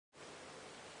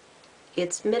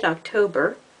It's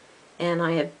mid-October, and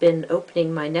I have been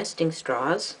opening my nesting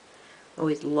straws.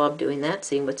 Always love doing that,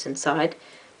 seeing what's inside.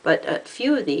 But a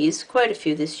few of these, quite a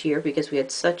few this year, because we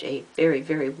had such a very,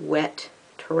 very wet,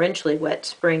 torrentially wet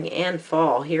spring and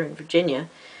fall here in Virginia.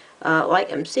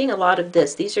 Like I'm seeing a lot of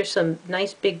this. These are some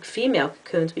nice big female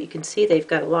cocoons, but you can see they've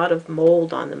got a lot of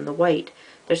mold on them, the white,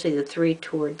 especially the three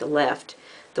toward the left.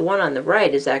 The one on the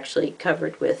right is actually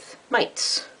covered with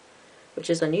mites, which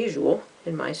is unusual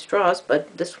in my straws,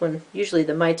 but this one, usually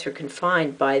the mites are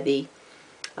confined by the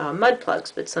mud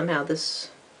plugs, but somehow this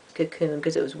cocoon,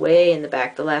 because it was way in the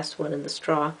back, the last one in the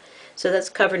straw, so that's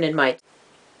covered in mites.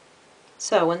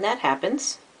 So when that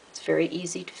happens, it's very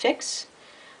easy to fix.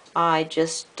 I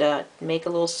just make a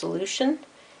little solution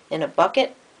in a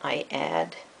bucket. I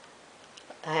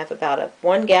have about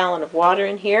 1 gallon of water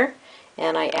in here,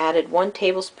 and I added 1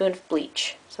 tablespoon of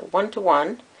bleach, so 1 to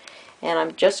 1. And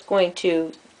I'm just going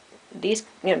to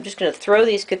I'm just going to throw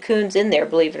these cocoons in there,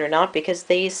 believe it or not, because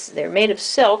they're made of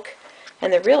silk,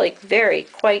 and they're really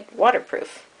quite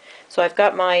waterproof. So I've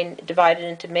got mine divided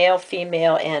into male,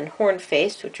 female, and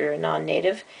horn-faced, which are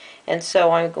non-native, and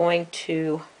so I'm going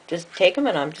to just take them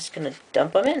and I'm just going to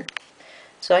dump them in.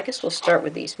 So I guess we'll start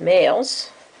with these males.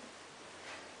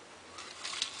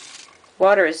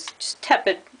 Water is just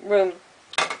tepid room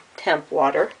temp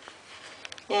water,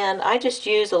 and I just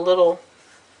use that little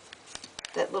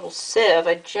sieve.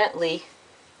 I gently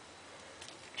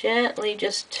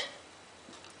just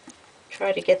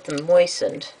try to get them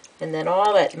moistened, and then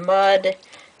all that mud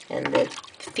and the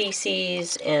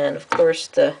feces and of course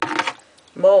the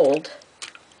mold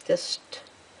just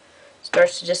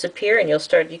starts to disappear, and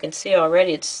you can see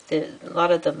already a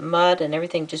lot of the mud and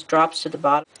everything just drops to the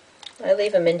bottom. I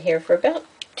leave them in here for about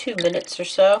 2 minutes or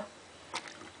so,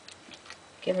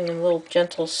 giving them little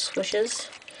gentle swishes,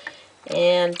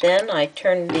 and then I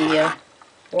turn the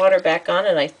water back on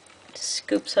and I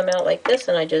scoop some out like this,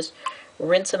 and I just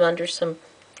rinse them under some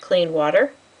clean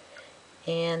water,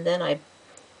 and then I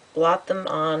blot them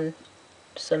on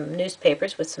some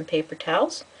newspapers with some paper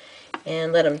towels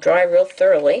and let them dry real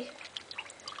thoroughly,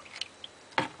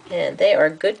 and they are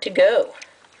good to go.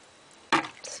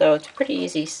 So it's a pretty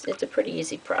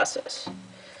easy process,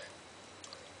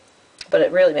 but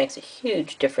it really makes a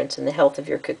huge difference in the health of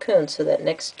your cocoon, so that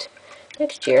next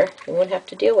year you won't have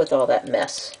to deal with all that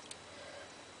mess.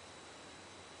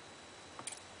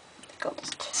 I'll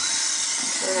just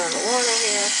turn on the water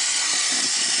here.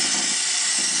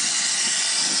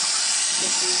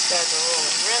 Get these guys a little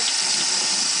rinsed.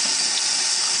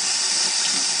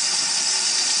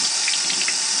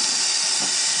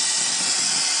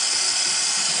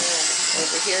 And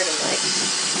over here to my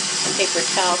paper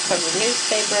towel covered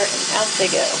newspaper, and out they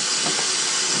go.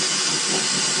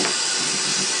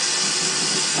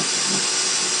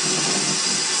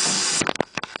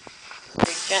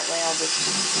 Very gently, I'll just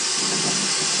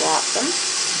drop them.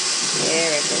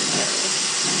 Very gently.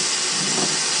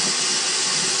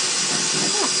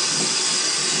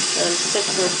 Let them sit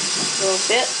for a little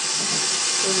bit,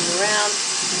 move them around.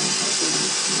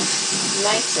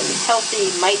 Nice and healthy,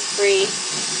 mite-free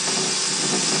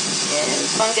and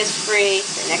fungus-free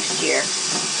for next year.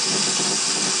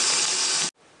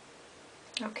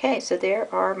 Okay, so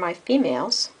there are my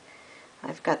females.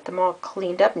 I've got them all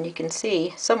cleaned up, and you can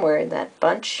see somewhere in that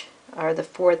bunch are the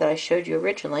 4 that I showed you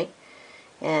originally,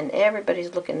 and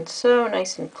everybody's looking so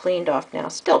nice and cleaned off now.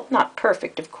 Still not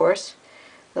perfect, of course.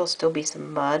 There'll still be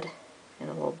some mud and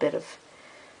a little bit of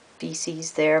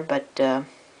feces there, but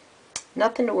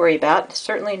nothing to worry about.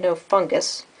 Certainly no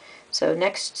fungus. So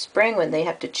next spring, when they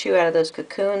have to chew out of those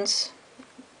cocoons,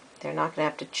 they're not going to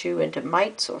have to chew into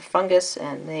mites or fungus,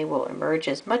 and they will emerge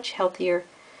as much healthier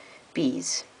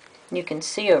bees. You can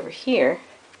see over here,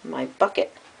 my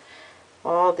bucket,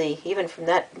 even from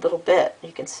that little bit,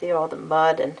 you can see all the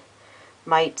mud and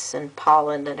mites and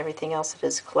pollen and everything else that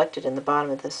is collected in the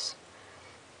bottom of this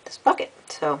bucket.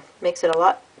 So it makes it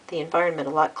the environment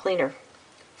a lot cleaner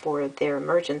for their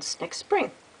emergence next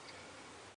spring.